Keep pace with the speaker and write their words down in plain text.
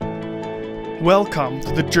Welcome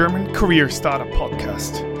to the German Career Startup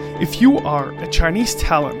Podcast. If you are a Chinese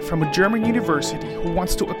talent from a German university who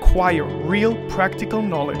wants to acquire real practical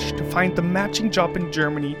knowledge to find the matching job in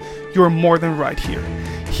Germany, you are more than right here.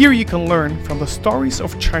 Here you can learn from the stories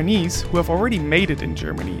of Chinese who have already made it in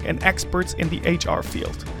Germany and experts in the HR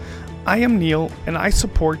field. I am Neil and I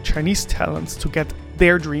support Chinese talents to get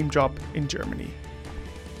their dream job in Germany.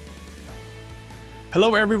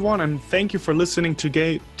 Hello everyone, and thank you for listening to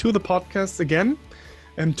the podcast again.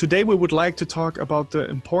 And today we would like to talk about the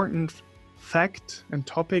important fact and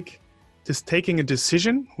topic, is taking a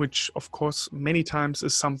decision, which of course many times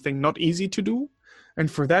is something not easy to do. And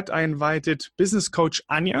for that I invited business coach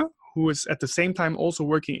Anja, who is at the same time also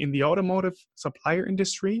working in the automotive supplier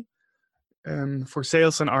industry for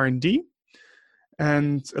sales and R&D.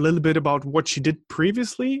 And a little bit about what she did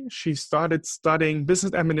previously. She started studying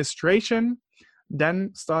business administration,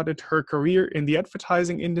 then started her career in the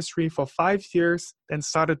advertising industry for 5 years, then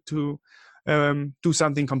started to do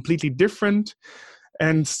something completely different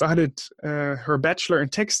and started her bachelor in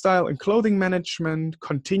textile and clothing management,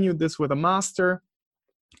 continued this with a master,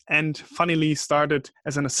 and funnily started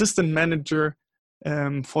as an assistant manager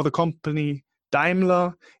for the company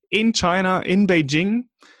Daimler in China, in Beijing.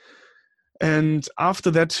 And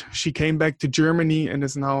after that, she came back to Germany and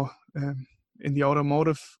is now in the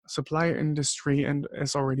automotive supplier industry, and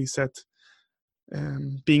as already said,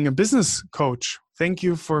 being a business coach. Thank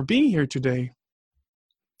you for being here today.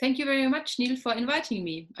 Thank you very much, Neil, for inviting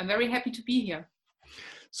me. I'm very happy to be here.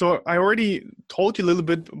 So I already told you a little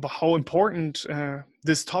bit about how important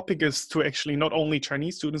this topic is to actually not only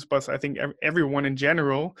Chinese students, but I think everyone in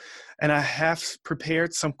general. And I have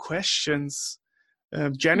prepared some questions,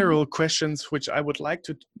 general questions, which I would like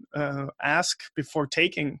to ask before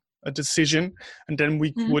taking a decision, and then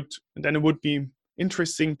it would be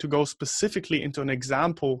interesting to go specifically into an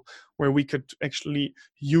example where we could actually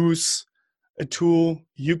use a tool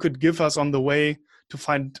you could give us on the way to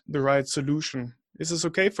find the right solution. Is this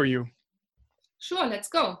okay for you? Sure, let's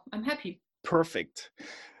go. I'm happy. Perfect.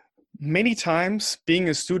 Many times, being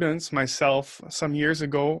a student myself some years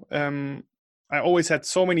ago, I always had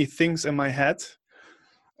so many things in my head,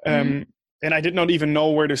 and I did not even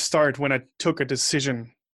know where to start when I took a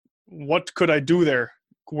decision. What could I do there?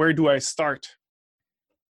 Where do I start?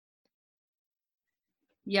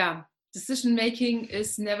 Yeah, decision making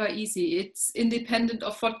is never easy. It's independent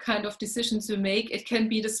of what kind of decisions you make. It can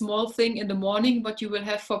be the small thing in the morning, what you will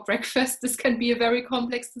have for breakfast. This can be a very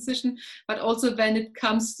complex decision, but also when it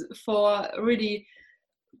comes for really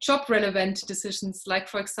job relevant decisions, like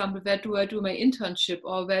for example, where do I do my internship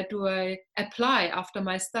or where do I apply after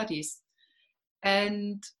my studies?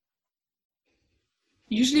 And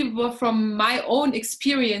usually from my own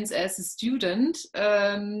experience as a student,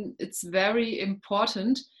 it's very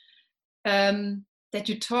important that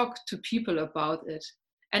you talk to people about it.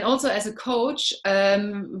 And also as a coach,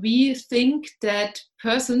 we think that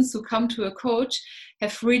persons who come to a coach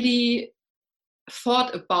have really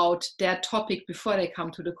thought about their topic before they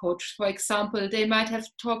come to the coach. For example, they might have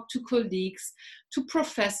talked to colleagues, to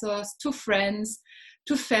professors, to friends,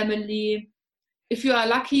 to family. If you are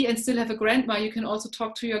lucky and still have a grandma, you can also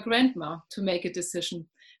talk to your grandma to make a decision.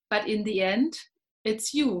 But in the end,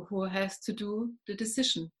 it's you who has to do the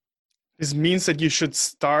decision. This means that you should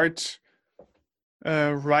start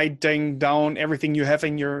writing down everything you have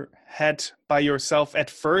in your head by yourself at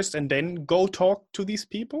first and then go talk to these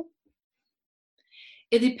people?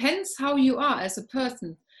 It depends how you are as a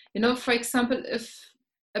person. For example, if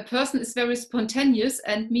a person is very spontaneous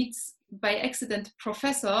and meets by accident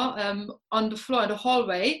professor on the floor in the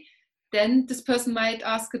hallway, then this person might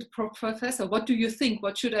ask the professor, what do you think?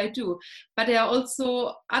 What should I do? But there are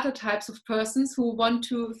also other types of persons who want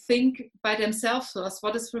to think by themselves first,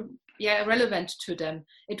 what is relevant to them.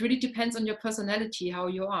 It really depends on your personality, how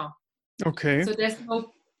you are. Okay. So there's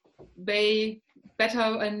no way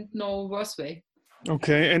better and no worse way.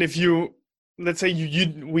 Okay. And if you, let's say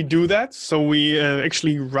we do that, so we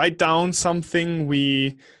actually write down something,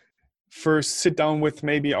 we first sit down with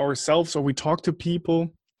maybe ourselves or we talk to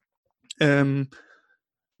people.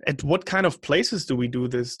 At what kind of places do we do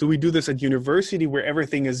this? Do we do this at university where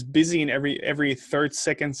everything is busy and every third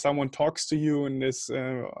second someone talks to you and is,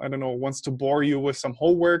 wants to bore you with some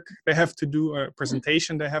homework they have to do, a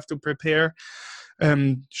presentation they have to prepare?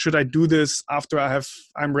 Should I do this after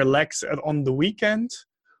I'm relaxed on the weekend?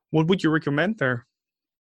 What would you recommend there?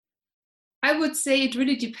 I would say it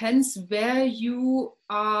really depends where you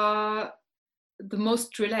are the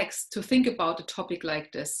most relaxed to think about a topic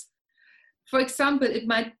like this. For example, it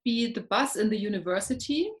might be the bus in the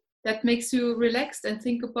university that makes you relaxed and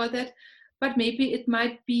think about that, but maybe it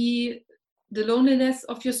might be the loneliness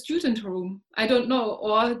of your student room, I don't know,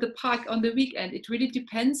 or the park on the weekend. It really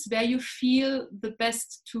depends where you feel the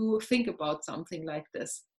best to think about something like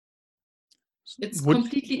this. It's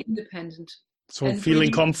completely independent. So feeling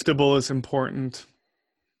really comfortable is important.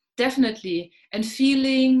 Definitely. And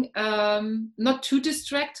feeling not too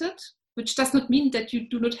distracted, which does not mean that you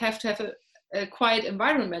do not have to have a quiet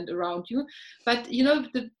environment around you. But, you know,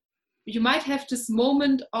 you might have this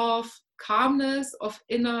moment of calmness, of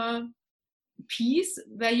inner peace,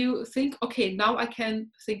 where you think, okay, now I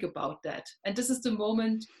can think about that. And this is the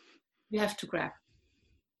moment you have to grab.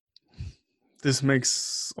 This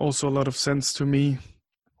makes also a lot of sense to me.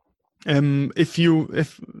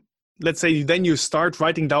 If let's say then you start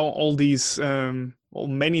writing down all these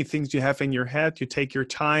many things you have in your head, you take your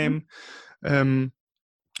time.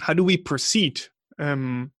 How do we proceed?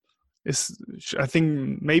 I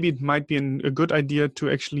think maybe it might be a good idea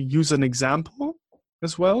to actually use an example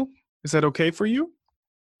as well. Is that okay for you?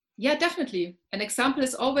 Yeah, definitely. An example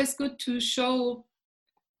is always good to show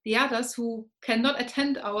the others who cannot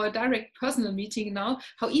attend our direct personal meeting now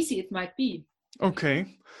how easy it might be.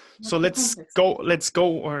 Okay, so let's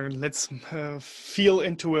feel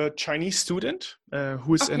into a Chinese student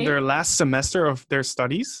who is in their last semester of their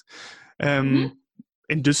studies. In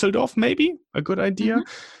Düsseldorf, maybe a good idea.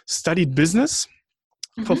 Studied business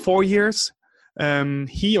for 4 years.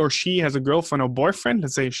 He or she has a girlfriend or boyfriend.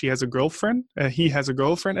 Let's say she has a girlfriend. He has a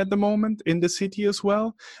girlfriend at the moment in the city as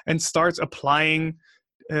well, and starts applying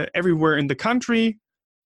everywhere in the country.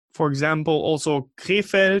 For example, also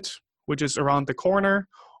Krefeld, which is around the corner,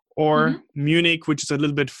 or Munich, which is a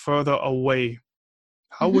little bit further away.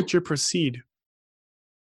 How would you proceed?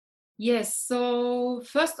 Yes, so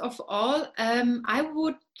first of all, I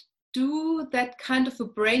would do that kind of a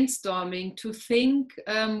brainstorming to think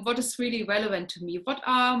what is really relevant to me. What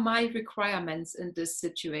are my requirements in this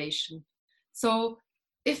situation? So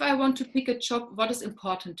if I want to pick a job, what is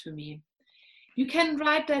important to me? You can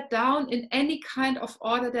write that down in any kind of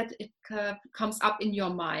order that it comes up in your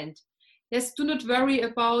mind. Yes, do not worry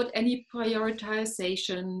about any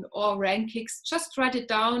prioritization or rankings. Just write it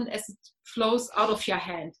down as it flows out of your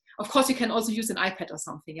hand. Of course, you can also use an iPad or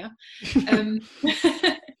something. Yeah,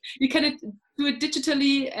 you can do it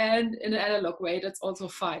digitally and in an analog way. That's also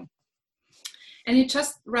fine. And you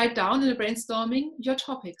just write down in the brainstorming your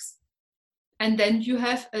topics, and then you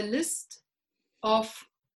have a list of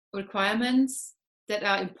requirements that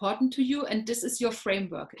are important to you, and this is your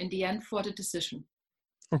framework in the end for the decision.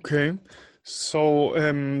 Okay, so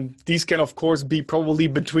these can of course be probably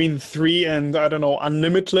between 3 and I don't know,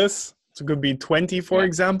 unlimitless. So it could be 20, for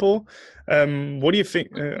example. What do you think?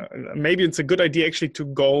 Maybe it's a good idea actually to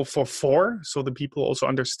go for 4, so the people also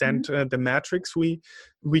understand the matrix we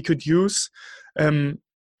could use.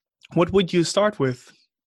 What would you start with?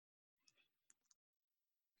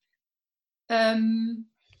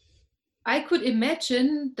 I could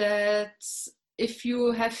imagine that if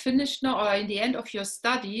you have finished now or in the end of your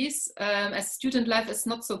studies, as student life is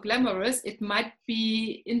not so glamorous, it might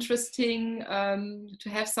be interesting to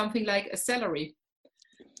have something like a salary.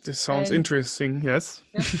 This sounds interesting, yes.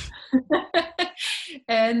 Yeah.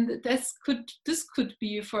 And this could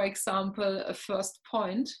be, for example, a first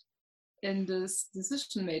point in this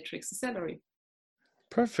decision matrix, a salary.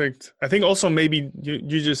 Perfect. I think also maybe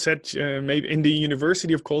you just said maybe in the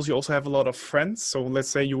university, of course, you also have a lot of friends. So let's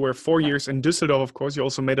say you were 4 years in Düsseldorf, of course, you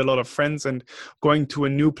also made a lot of friends, and going to a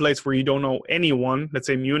new place where you don't know anyone, let's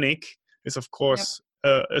say Munich, is of course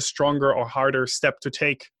a stronger or harder step to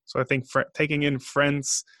take. So I think taking in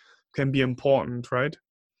friends can be important, right?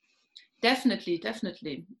 Definitely,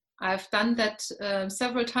 definitely. I've done that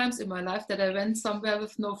several times in my life, that I went somewhere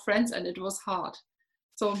with no friends and it was hard.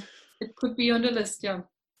 So it could be on the list, yeah.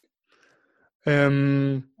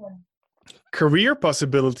 Career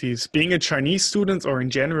possibilities, being a Chinese student or in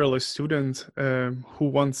general a student who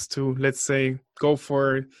wants to, let's say, go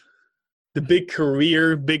for the big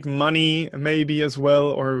career, big money maybe as well,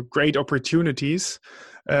 or great opportunities.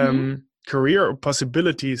 Career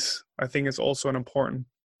possibilities, I think, is also an important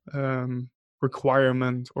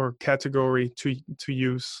requirement or category to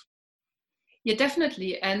use. Yeah,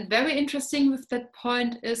 definitely. And very interesting with that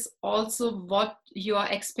point is also what your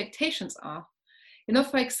expectations are. You know,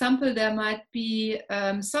 for example, there might be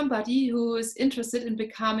somebody who is interested in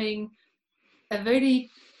becoming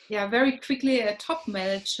very quickly a top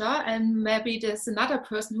manager, and maybe there's another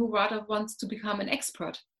person who rather wants to become an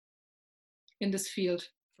expert in this field.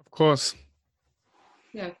 Of course.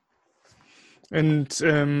 Yeah. And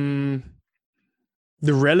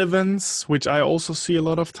the relevance, which I also see a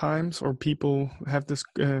lot of times, or people have this,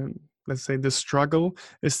 let's say, the struggle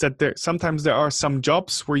is that sometimes there are some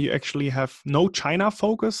jobs where you actually have no China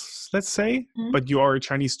focus, let's say, but you are a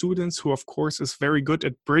Chinese student who, of course, is very good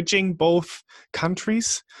at bridging both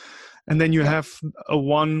countries. And then you have a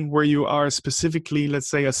one where you are specifically, let's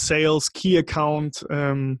say, a sales key account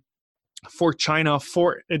for China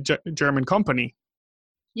for a German company.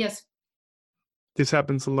 Yes. This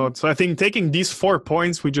happens a lot. So I think taking these 4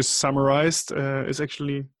 points we just summarized is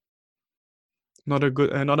actually not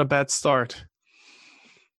a bad start.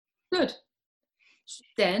 Good.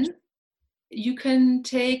 Then you can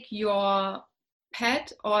take your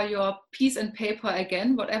pad or your piece and paper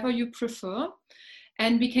again, whatever you prefer,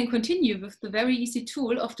 and we can continue with the very easy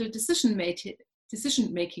tool of the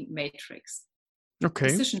decision-making matrix. Okay.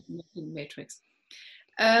 Decision-making matrix.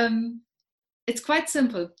 It's quite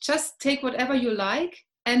simple. Just take whatever you like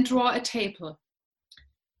and draw a table.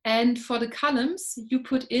 And for the columns, you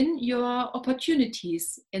put in your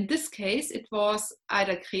opportunities. In this case, it was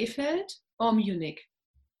either Krefeld or Munich.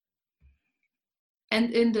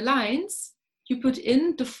 And in the lines, you put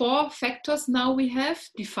in the 4 factors now we have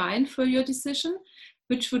defined for your decision,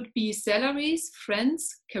 which would be salaries, friends,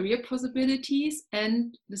 career possibilities,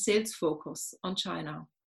 and the sales focus on China.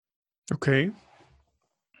 Okay.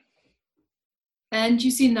 And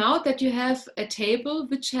you see now that you have a table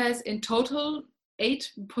which has in total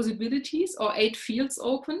 8 possibilities or 8 fields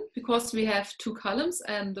open, because we have 2 columns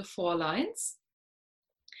and the 4 lines.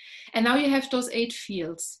 And now you have those 8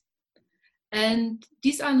 fields. And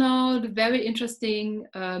these are now the very interesting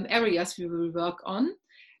areas we will work on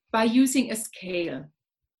by using a scale.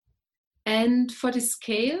 And for the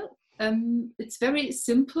scale, it's very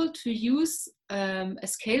simple to use a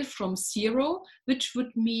scale from 0, which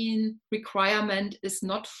would mean requirement is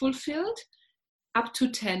not fulfilled, up to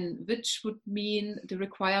 10, which would mean the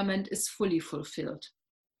requirement is fully fulfilled.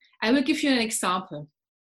 I will give you an example.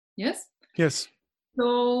 Yes? Yes.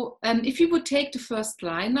 So if you would take the first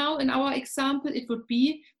line now in our example, it would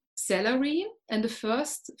be salary, and the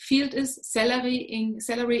first field is salary in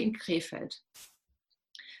Krefeld.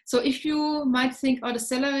 So if you might think, oh, the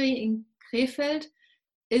salary in Krefeld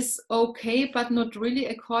is okay, but not really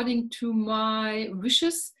according to my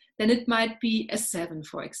wishes, then it might be a 7,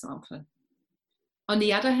 for example. On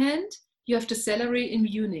the other hand, you have the salary in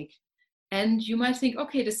Munich. And you might think,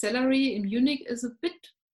 okay, the salary in Munich is a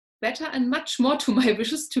bit better and much more to my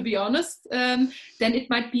wishes, to be honest, then it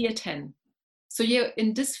might be a 10. So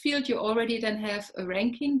in this field, you already then have a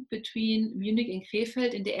ranking between Munich and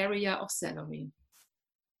Krefeld in the area of salary.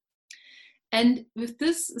 And with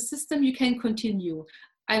this system, you can continue.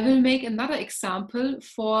 I will make another example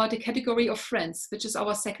for the category of friends, which is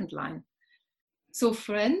our second line. So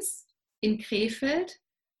friends in Krefeld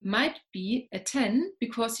might be a 10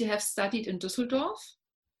 because you have studied in Düsseldorf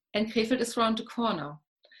and Krefeld is around the corner.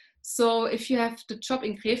 So if you have the job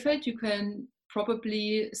in Krefeld, you can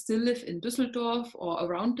probably still live in Düsseldorf or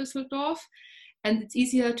around Düsseldorf, and it's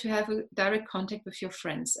easier to have a direct contact with your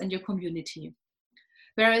friends and your community.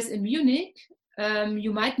 Whereas in Munich,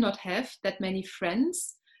 you might not have that many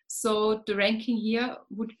friends, so the ranking here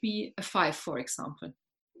would be a 5, for example.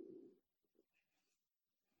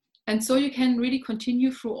 And so you can really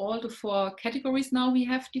continue through all the 4 categories now we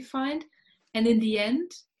have defined, and in the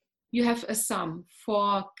end, you have a sum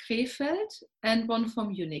for Krefeld and one for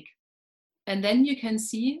Munich. And then you can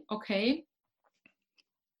see, okay,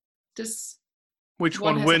 this which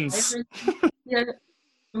one wins?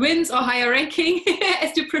 Wins or higher ranking,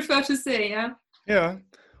 as you prefer to say, yeah? Yeah.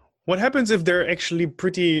 What happens if they're actually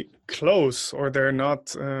pretty close, or they're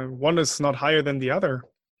not, one is not higher than the other?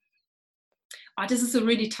 Oh, this is a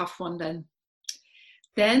really tough one then.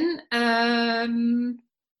 Then,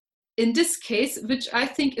 in this case, which I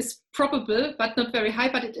think is probable, but not very high,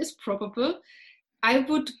 but it is probable, I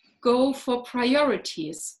would go for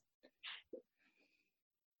priorities.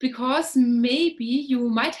 Because maybe you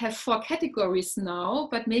might have 4 categories now,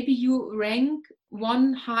 but maybe you rank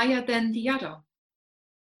one higher than the other.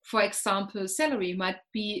 For example, salary might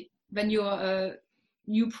be, when you're a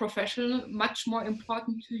new professional, much more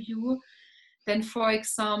important to you than, for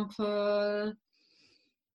example,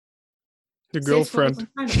 the girlfriend.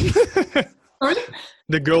 Sorry?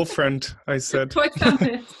 The girlfriend, I said. For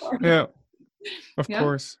example. Yeah, of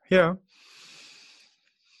course. Yeah.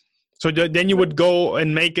 So then you would go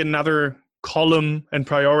and make another column and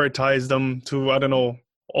prioritize them to, I don't know,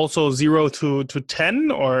 also 0 to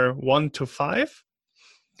 10 or 1 to 5?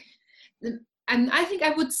 And I think I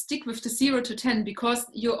would stick with the 0 to 10 because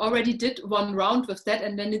you already did one round with that,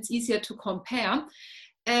 and then it's easier to compare.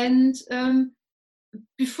 And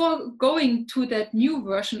before going to that new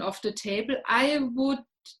version of the table, I would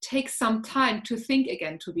take some time to think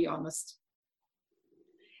again, to be honest.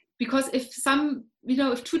 Because if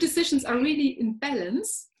if two decisions are really in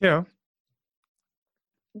balance, Yeah.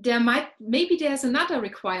 maybe there's another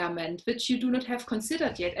requirement which you do not have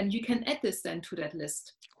considered yet, and you can add this then to that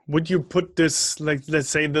list. Would you put this, like, let's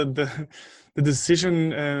say the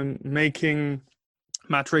decision making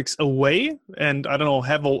matrix away, and I don't know,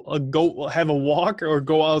 have a walk or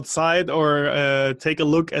go outside or take a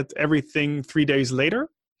look at everything 3 days later,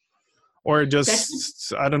 or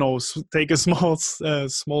just I don't know, take a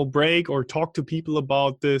small break or talk to people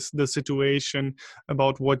about the situation,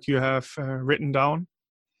 about what you have written down?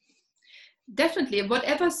 Definitely,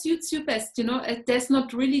 whatever suits you best. There's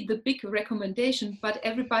not really the big recommendation, but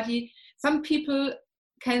some people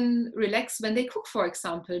can relax when they cook, for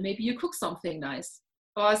example. Maybe you cook something nice,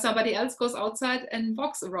 or somebody else goes outside and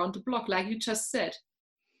walks around the block, like you just said.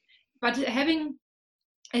 But having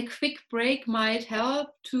a quick break might help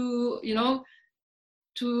to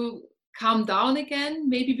calm down again,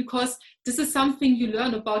 maybe because this is something you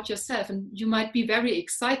learn about yourself, and you might be very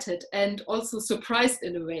excited and also surprised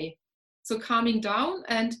in a way. So calming down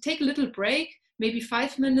and take a little break, maybe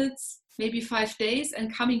 5 minutes, maybe 5 days,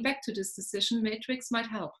 and coming back to this decision matrix might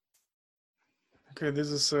help. Okay,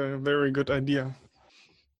 this is a very good idea.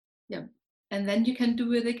 Yeah, and then you can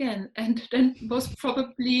do it again, and then most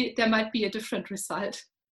probably there might be a different result.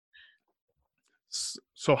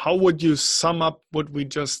 So how would you sum up what we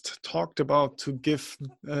just talked about to give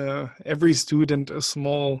every student a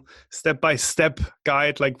small step-by-step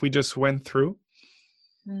guide like we just went through?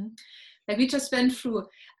 Like we just went through.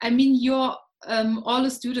 I mean, all the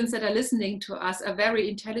students that are listening to us are very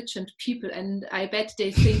intelligent people, and I bet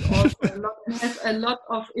they think also have a lot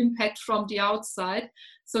of impact from the outside.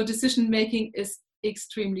 So decision making is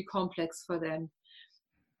extremely complex for them.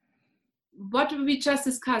 What we just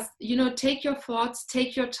discussed, take your thoughts,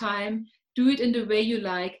 take your time, do it in the way you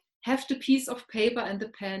like, have the piece of paper and the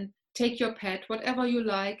pen, take your pad, whatever you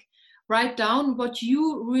like, write down what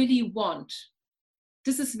you really want.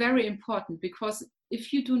 This is very important, because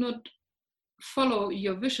if you do not follow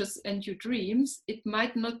your wishes and your dreams, it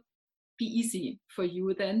might not be easy for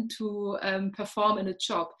you then to perform in a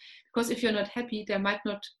job. Because if you're not happy, there might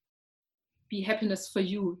not be happiness for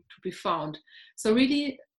you to be found. So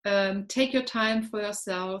really take your time for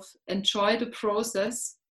yourself, enjoy the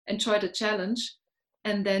process, enjoy the challenge,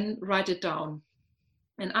 and then write it down.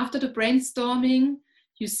 And after the brainstorming,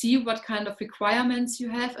 you see what kind of requirements you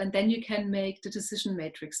have, and then you can make the decision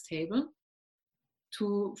matrix table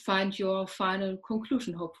to find your final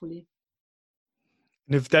conclusion, hopefully.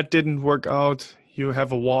 And if that didn't work out, you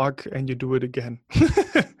have a walk and you do it again.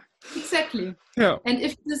 Exactly. Yeah. And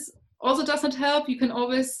if this also doesn't help, you can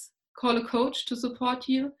always call a coach to support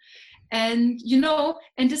you. And,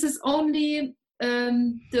 and this is only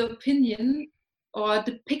the opinion or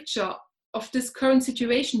the picture of this current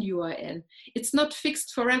situation you are in. It's not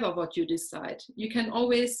fixed forever what you decide. You can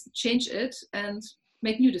always change it and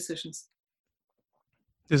make new decisions.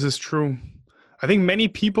 This is true. I think many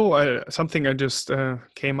people, something I just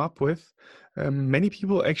came up with, many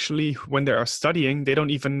people actually, when they are studying, they don't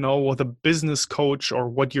even know what a business coach or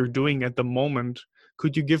what you're doing at the moment.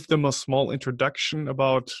 Could you give them a small introduction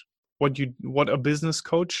about what a business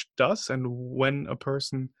coach does and when a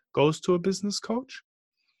person goes to a business coach?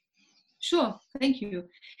 Sure, thank you.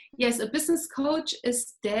 Yes, a business coach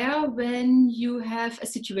is there when you have a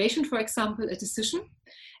situation, for example, a decision,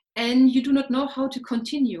 and you do not know how to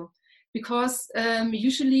continue. Because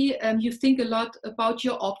usually you think a lot about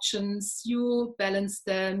your options, you balance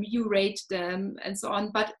them, you rate them, and so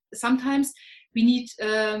on. But sometimes we need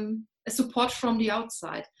a support from the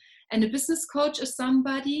outside. And a business coach is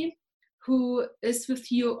somebody who is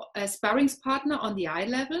with you as sparring partner on the eye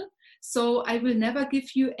level. So I will never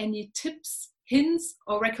give you any tips, hints,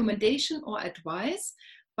 or recommendation or advice.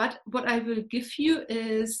 But what I will give you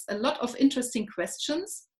is a lot of interesting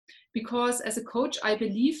questions. Because as a coach, I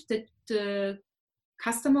believe that the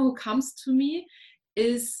customer who comes to me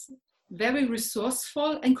is very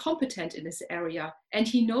resourceful and competent in this area. And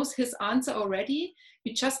he knows his answer already.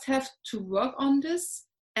 We just have to work on this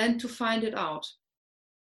and to find it out.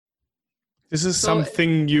 Is this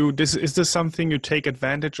something you take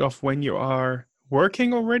advantage of when you are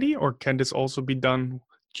working already? Or can this also be done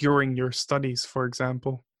during your studies, for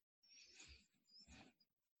example?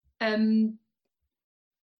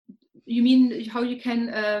 You mean how you can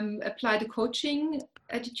apply the coaching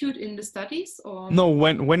attitude in the studies? Or no,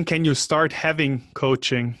 when can you start having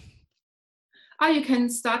coaching? You can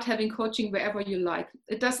start having coaching wherever you like.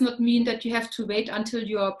 It does not mean that you have to wait until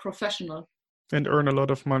you are professional. And earn a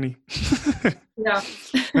lot of money. Yeah.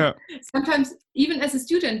 Yeah. Sometimes, even as a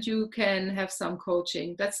student, you can have some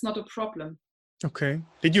coaching. That's not a problem. Okay.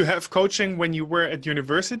 Did you have coaching when you were at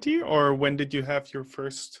university, or when did you have your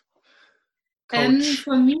first coach?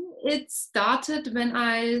 For me, it started when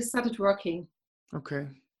I started working. Okay.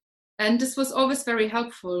 And this was always very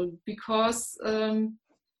helpful because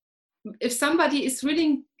if somebody is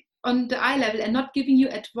really on the eye level and not giving you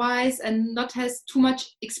advice and not has too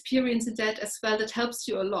much experience in that as well, that helps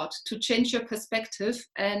you a lot to change your perspective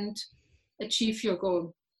and achieve your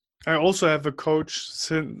goal. I also have a coach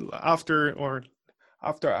after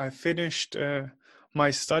I finished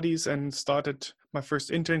my studies and started my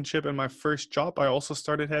first internship and my first job. I also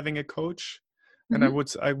started having a coach, and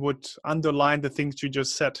I would underline the things you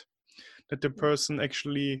just said, that the person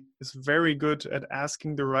actually is very good at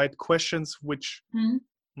asking the right questions, which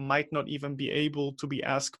might not even be able to be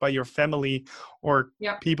asked by your family or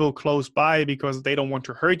people close by because they don't want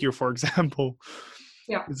to hurt you, for example.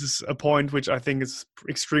 This is a point which I think is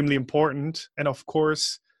extremely important. And of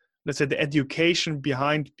course, let's say the education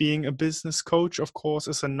behind being a business coach, of course,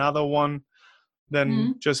 is another one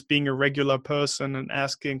than just being a regular person and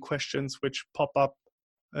asking questions which pop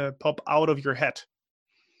out of your head.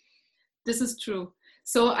 This is true.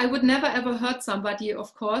 So I would never ever hurt somebody,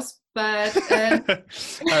 of course, but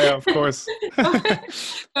yeah, of course.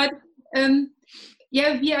 But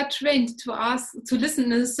yeah, we are trained to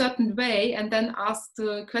listen in a certain way and then ask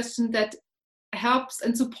the question that helps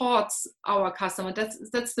and supports our customer.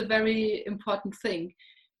 That's the very important thing.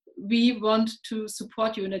 We want to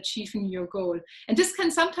support you in achieving your goal, and this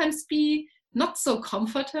can sometimes be not so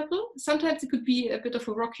comfortable. Sometimes it could be a bit of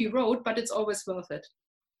a rocky road, but it's always worth it.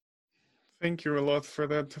 Thank you a lot for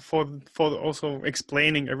that, for also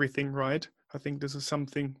explaining everything right. I think this is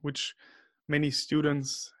something which many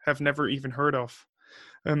students have never even heard of.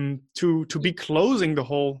 To be closing the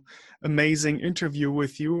whole amazing interview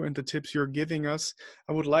with you and the tips you're giving us,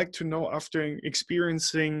 I would like to know, after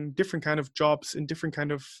experiencing different kind of jobs in different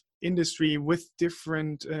kind of industry with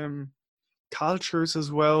different cultures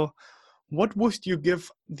as well, what would you give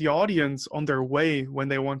the audience on their way when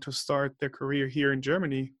they want to start their career here in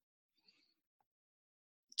Germany?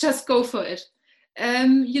 Just go for it.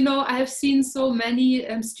 I have seen so many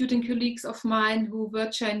student colleagues of mine who were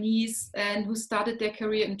Chinese and who started their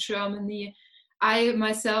career in Germany. I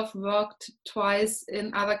myself worked twice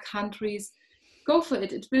in other countries. Go for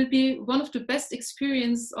it. It will be one of the best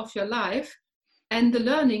experiences of your life. And the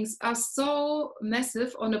learnings are so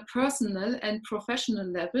massive on a personal and professional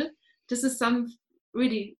level. This is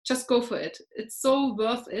really, just go for it. It's so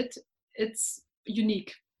worth it. It's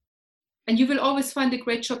unique. And you will always find a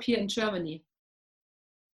great job here in Germany.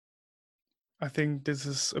 I think this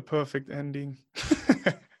is a perfect ending.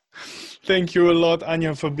 Thank you a lot,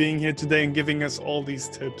 Anja, for being here today and giving us all these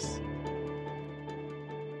tips.